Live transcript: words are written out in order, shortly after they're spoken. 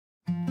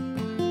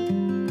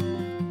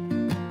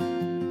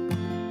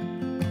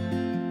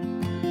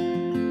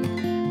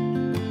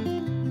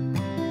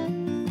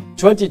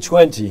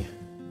2020,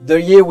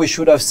 the year we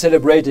should have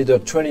celebrated our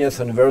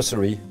 20th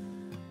anniversary,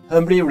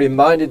 humbly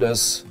reminded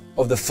us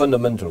of the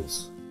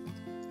fundamentals,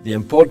 the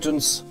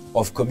importance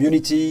of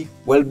community,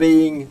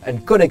 well-being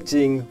and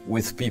connecting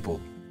with people.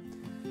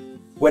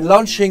 When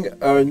launching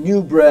our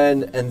new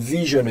brand and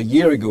vision a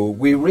year ago,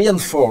 we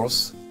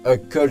reinforced our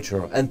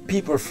culture and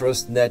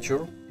people-first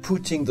nature,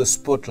 putting the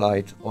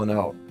spotlight on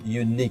our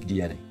unique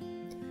DNA.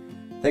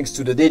 Thanks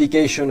to the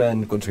dedication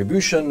and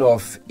contribution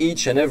of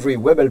each and every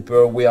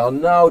Webhelper, we are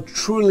now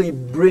truly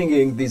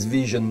bringing this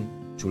vision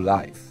to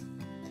life.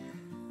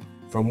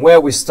 From where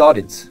we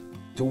started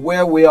to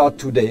where we are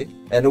today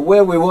and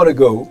where we want to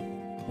go,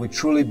 we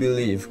truly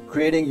believe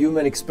creating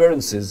human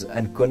experiences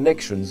and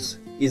connections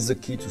is the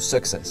key to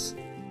success,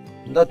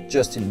 not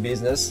just in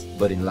business,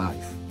 but in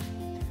life.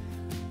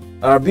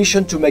 Our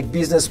ambition to make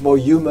business more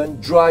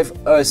human drives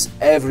us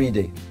every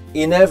day,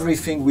 in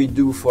everything we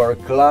do for our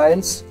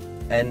clients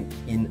and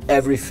in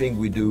everything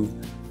we do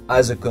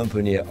as a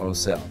company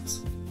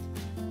ourselves.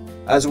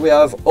 As we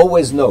have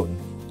always known,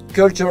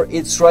 culture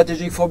eats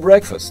strategy for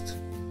breakfast.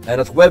 And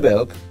at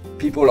Webhelp,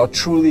 people are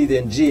truly the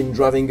engine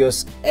driving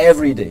us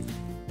every day.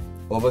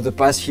 Over the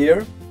past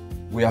year,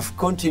 we have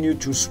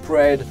continued to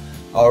spread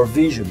our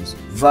visions,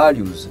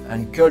 values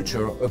and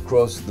culture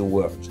across the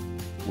world.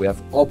 We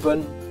have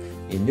opened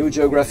in new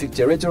geographic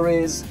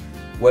territories,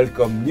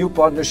 welcomed new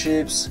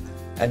partnerships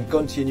and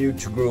continue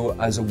to grow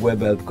as a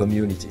Webhelp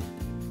community.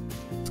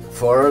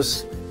 For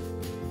us,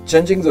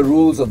 changing the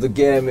rules of the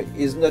game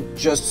is not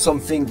just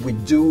something we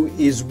do,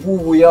 it's who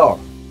we are.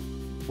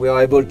 We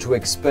are able to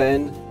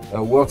expand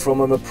our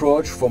work-from-home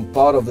approach from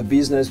part of the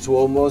business to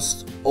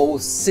almost all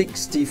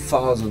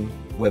 60,000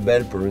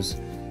 Webhelpers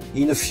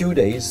in a few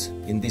days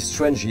in these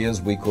strange years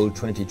we call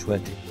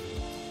 2020.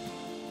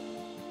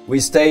 We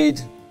stayed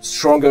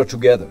stronger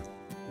together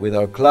with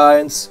our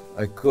clients,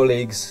 our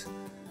colleagues,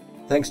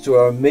 thanks to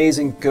our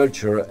amazing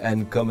culture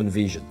and common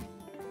vision.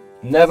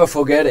 Never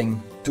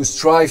forgetting to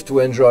strive to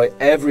enjoy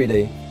every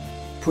day,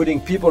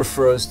 putting people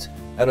first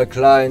and our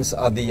clients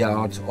at the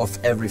heart of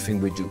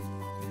everything we do.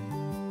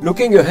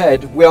 Looking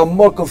ahead, we are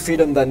more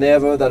confident than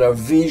ever that our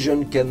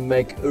vision can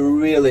make a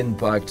real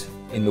impact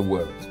in the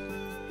world.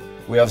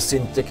 We have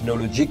seen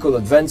technological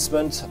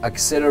advancement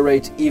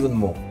accelerate even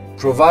more,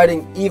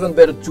 providing even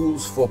better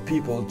tools for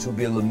people to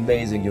build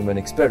amazing human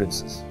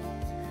experiences.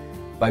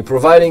 By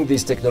providing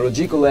this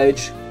technological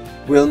edge,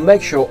 we'll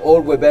make sure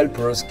all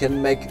Webhelpers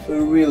can make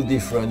a real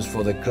difference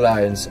for their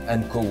clients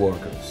and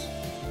co-workers.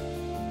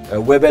 A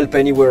Webhelp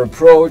Anywhere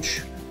approach,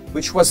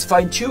 which was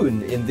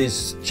fine-tuned in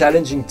this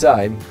challenging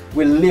time,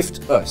 will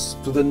lift us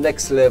to the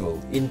next level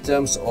in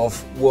terms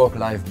of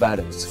work-life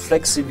balance,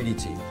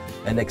 flexibility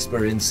and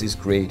experiences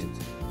created.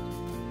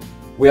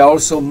 We are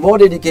also more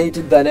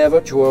dedicated than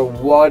ever to our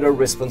wider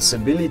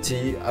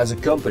responsibility as a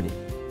company.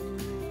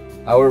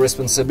 Our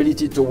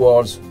responsibility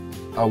towards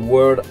our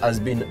world has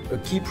been a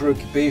key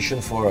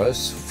preoccupation for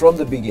us from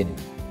the beginning,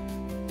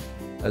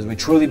 as we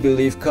truly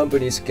believe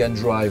companies can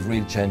drive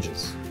real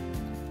changes.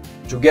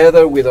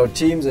 Together with our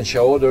teams and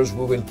shareholders,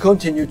 we will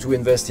continue to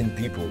invest in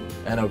people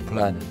and our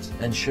planet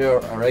and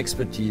share our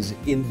expertise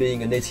in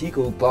being an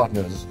ethical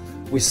partners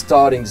with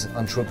starting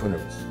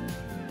entrepreneurs.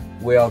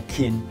 We are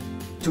keen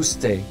to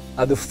stay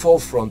at the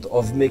forefront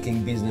of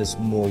making business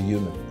more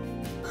human,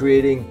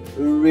 creating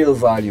real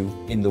value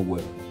in the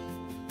world.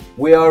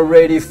 We are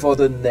ready for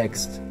the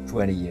next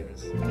 20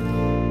 years.